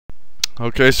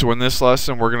Okay, so in this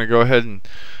lesson we're going to go ahead and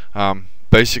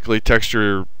basically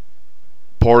texture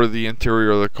part of the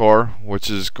interior of the car, which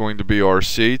is going to be our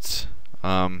seats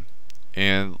and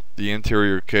the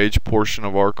interior cage portion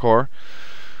of our car.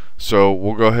 So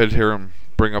we'll go ahead here and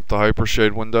bring up the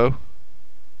Hypershade window.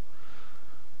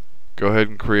 Go ahead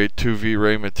and create two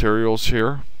V-Ray materials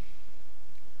here.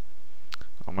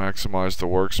 I'll maximize the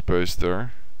workspace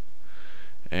there.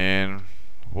 And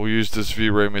we'll use this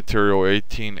V-Ray material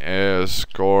 18 as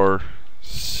car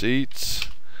seats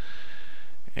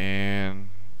and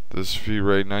this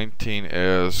V-Ray 19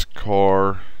 as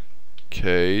car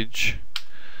cage.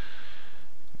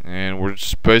 And we're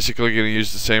just basically going to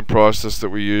use the same process that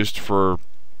we used for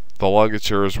the luggage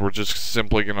here. Is we're just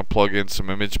simply going to plug in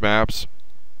some image maps.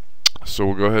 So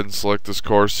we'll go ahead and select this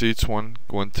car seats one,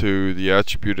 go into the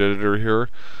attribute editor here,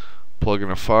 plug in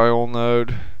a file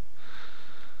node,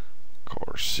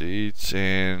 car seats,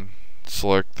 and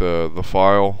select the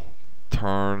file,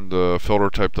 turn the filter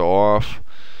type to off,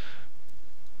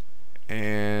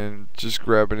 and just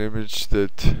grab an image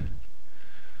that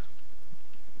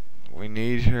we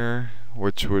need here,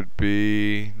 which would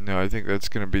be, no, I think that's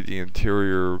going to be the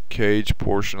interior cage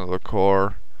portion of the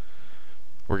car.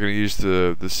 We're going to use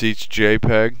the seats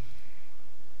JPEG.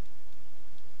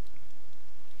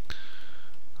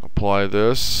 Apply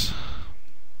this.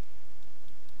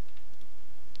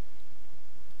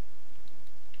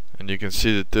 And you can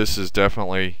see that this is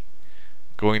definitely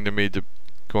going to need to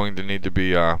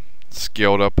be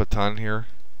scaled up a ton here.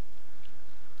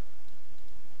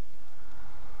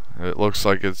 It looks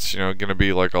like it's going to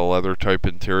be like a leather type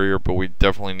interior, but we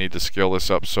definitely need to scale this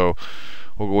up. So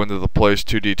we'll go into the place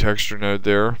 2D texture node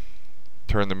there,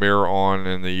 turn the mirror on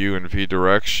in the U and V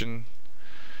direction,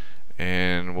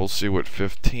 and we'll see what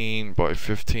 15 by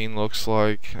 15 looks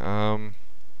like. That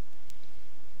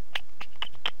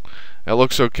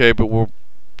looks okay, but we're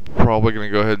probably going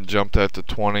to go ahead and jump that to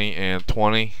 20 and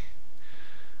 20.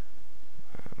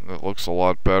 That looks a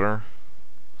lot better.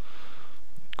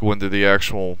 Go into the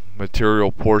actual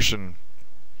material portion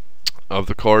of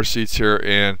the car seats here,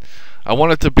 and I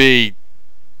want it to be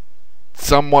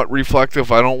somewhat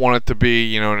reflective. I don't want it to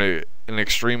be, an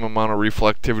extreme amount of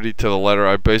reflectivity to the letter.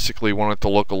 I basically want it to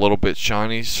look a little bit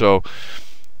shiny. So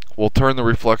we'll turn the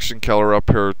reflection color up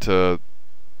here to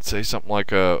say something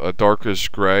like a darkish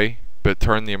gray, but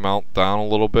turn the amount down a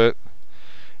little bit.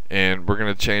 And we're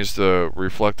going to change the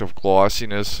reflective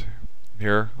glossiness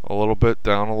here a little bit,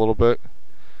 down a little bit.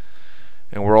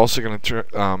 And we're also going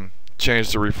to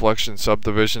change the reflection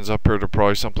subdivisions up here to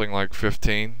probably something like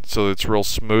 15, so it's real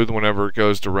smooth whenever it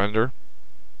goes to render.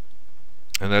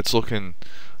 And that's looking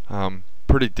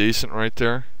pretty decent right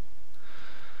there.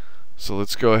 So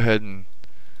let's go ahead and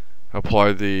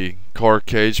apply the car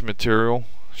cage material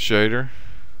shader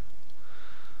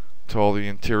to all the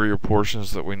interior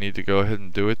portions that we need to go ahead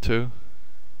and do it to,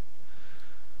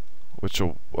 which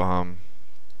will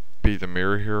be the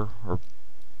mirror here, or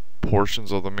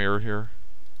portions of the mirror here.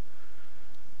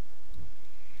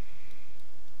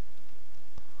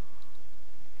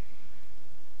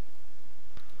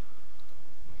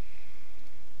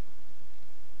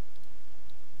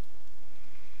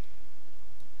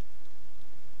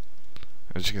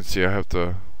 As you can see, I have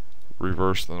to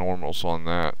reverse the normals on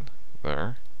that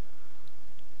there,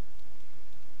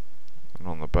 and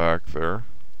on the back there.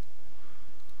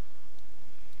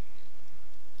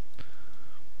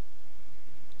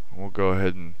 We'll go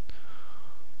ahead and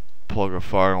plug a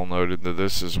file node into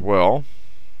this as well.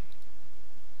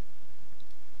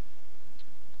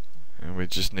 And we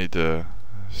just need to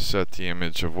set the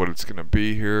image of what it's going to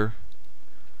be here.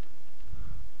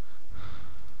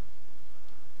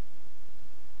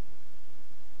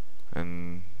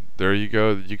 And there you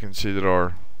go. You can see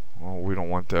that we don't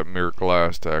want that mirror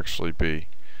glass to actually be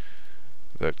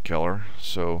that color.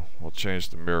 So we'll change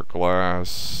the mirror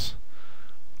glass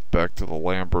back to the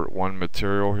Lambert 1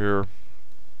 material here.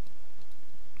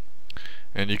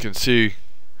 And you can see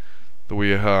that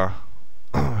we have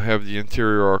the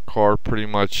interior of our car pretty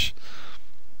much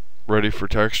ready for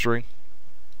texturing,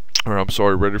 or I'm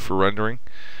sorry, ready for rendering,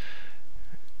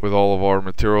 with all of our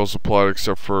materials applied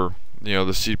except for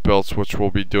the seat belts, which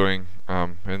we'll be doing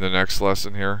in the next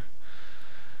lesson here.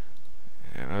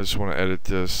 And I just want to edit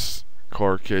this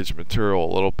car cage material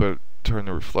a little bit, turn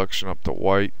the reflection up to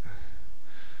white,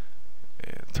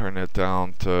 and turn that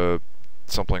down to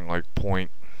something like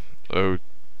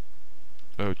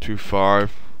 0.025,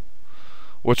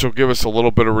 which will give us a little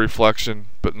bit of reflection,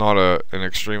 but not an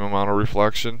extreme amount of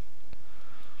reflection.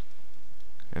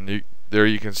 And there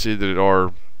you can see that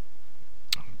our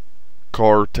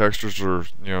car textures are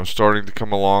starting to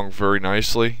come along very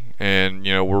nicely, and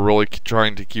you know, we're really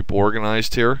trying to keep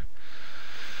organized here.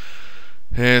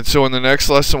 And so in the next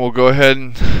lesson, we'll go ahead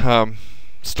and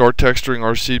start texturing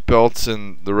our seat belts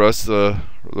and the rest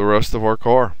of our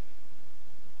car.